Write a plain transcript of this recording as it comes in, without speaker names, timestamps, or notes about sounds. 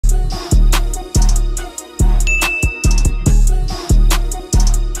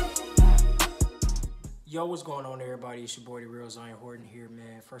Yo, what's going on, everybody? It's your boy, the real Zion Horton here,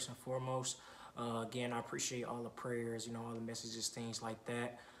 man. First and foremost, again, I appreciate all the prayers, all the messages, things like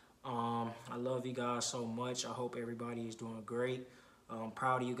that. I love you guys so much. I hope everybody is doing great. I'm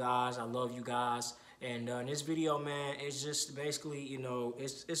proud of you guys. I love you guys. And in this video, man, it's just basically,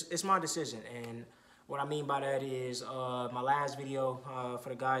 it's my decision. And what I mean by that is my last video, for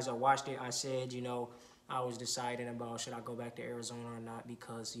the guys that watched it, I said, I was deciding about should I go back to Arizona or not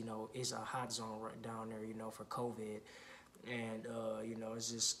because, it's a hot zone right down there, for COVID. And,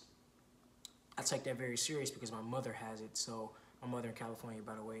 it's just, I take that very serious because my mother has it. So my mother in California,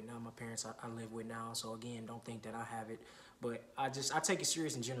 by the way, now my parents I live with now. So again, don't think that I have it. But I take it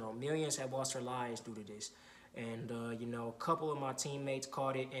serious in general. Millions have lost their lives due to this. And, a couple of my teammates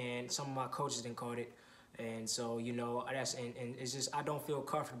caught it and some of my coaches didn't caught it. And so, and it's just, I don't feel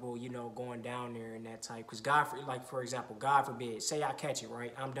comfortable, going down there in that type. Because for example, God forbid, say I catch it,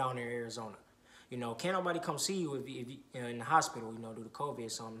 right? I'm down there in Arizona. Can't nobody come see you if you in the hospital, due to COVID or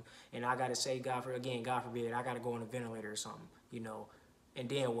something. And I got to say, God forbid, I got to go on a ventilator or something, And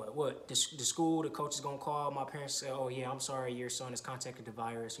then what? The school, the coach is going to call my parents and say, oh, yeah, I'm sorry, your son has contacted the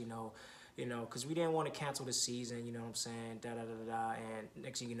virus, because we didn't want to cancel the season, you know what I'm saying, da-da-da-da-da, and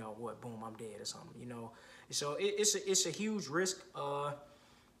next thing you know, boom, I'm dead or something, So it's a huge risk,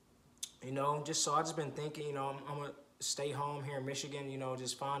 just so I just been thinking, I'm going to stay home here in Michigan,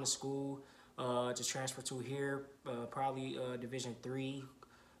 just find a school to transfer to here, probably Division III,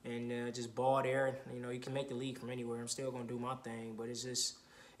 and just ball there. You can make the league from anywhere. I'm still going to do my thing, but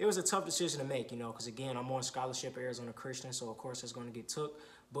it was a tough decision to make, because again, I'm on scholarship at Arizona Christian, so of course it's going to get took.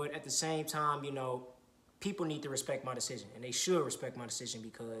 But at the same time, people need to respect my decision, and they should respect my decision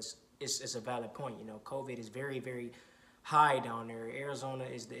because it's a valid point. COVID is very, very high down there. Arizona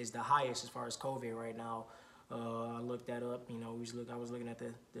is the highest as far as COVID right now. I looked that up. I was looking at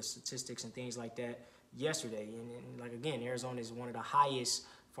the statistics and things like that yesterday, and like again, Arizona is one of the highest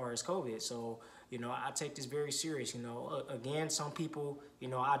as far as COVID. So I take this very serious. Again, some people,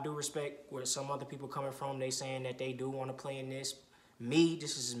 I do respect where some other people coming from. They saying that they do want to play in this. Me,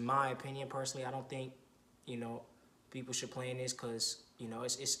 this is my opinion personally. I don't think, people should play in this because,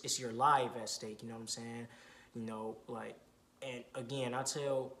 it's your life at stake. You know what I'm saying? And again, I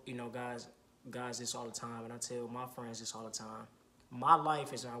tell, guys this all the time, and I tell my friends this all the time. My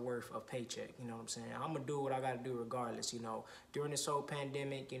life is not worth a paycheck, you know what I'm saying? I'm going to do what I got to do regardless, During this whole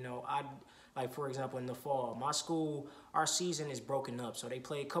pandemic, like, for example, in the fall, my school, our season is broken up. So they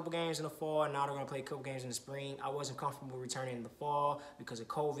play a couple games in the fall, and now they're going to play a couple games in the spring. I wasn't comfortable returning in the fall because of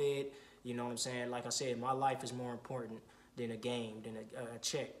COVID, you know what I'm saying? Like I said, my life is more important than a game, than a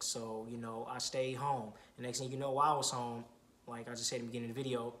check. So, I stayed home. And next thing you know, while I was home, like I just said in the beginning of the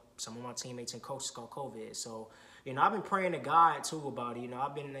video, some of my teammates and coaches got COVID. So, I've been praying to God, too, about it.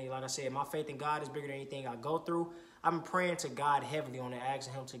 I've been, like I said, my faith in God is bigger than anything I go through. I've been praying to God heavily on it,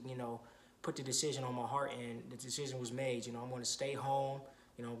 asking him to, put the decision on my heart, and the decision was made. I'm going to stay home,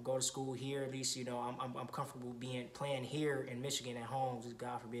 go to school here. At least, I'm comfortable playing here in Michigan at home. Just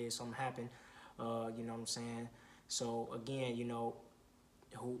God forbid something happen. You know what I'm saying? So, again,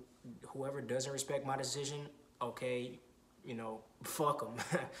 whoever doesn't respect my decision, okay, fuck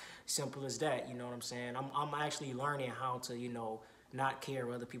them. Simple as that, you know what I'm saying? I'm actually learning how to, not care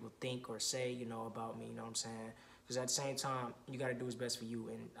what other people think or say, about me, you know what I'm saying? Because at the same time, you got to do what's best for you,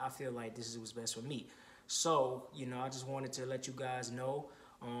 and I feel like this is what's best for me. So, I just wanted to let you guys know.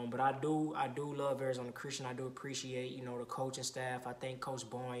 But I do love Arizona Christian. I do appreciate, the coaching staff. I thank Coach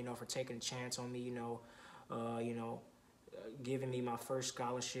Bowen, for taking a chance on me, giving me my first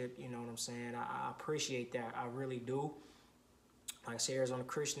scholarship, you know what I'm saying? I appreciate that. I really do. Like I say, Arizona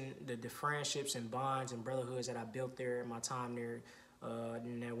Christian, the friendships and bonds and brotherhoods that I built there in my time there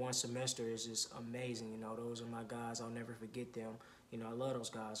in that one semester is just amazing. Those are my guys. I'll never forget them. I love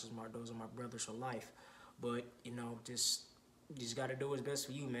those guys. Those are my brothers for life. But, you just got to do what's best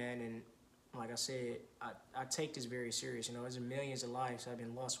for you, man. And like I said, I take this very serious. There's millions of lives that have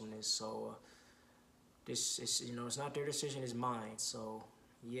been lost from this. So this is, it's not their decision, it's mine. So,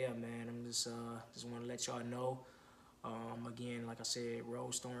 yeah, man, I'm just want to let y'all know. Again, like I said,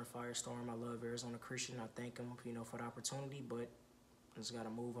 Road Storm, Firestorm, I love Arizona Christian. I thank them, for the opportunity, but I just got to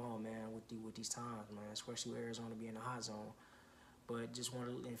move on, man, with these times, man, especially with Arizona being a hot zone. But just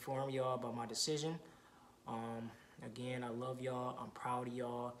want to inform y'all about my decision. Again, I love y'all. I'm proud of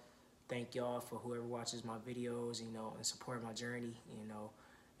y'all. Thank y'all for whoever watches my videos, and support my journey, and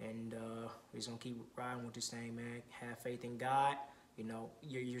we're just going to keep riding with this thing, man. Have faith in God.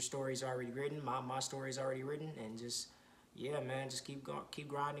 Your story's already written. My story's already written, and just, yeah, man, just keep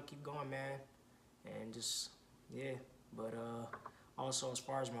grinding, keep going, man, and just, yeah. But also also, as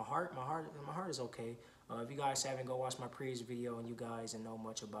far as my heart is okay. If you guys haven't, go watch my previous video and you guys and know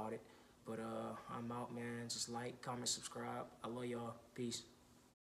much about it. But I'm out, man. Just like, comment, subscribe. I love y'all. Peace.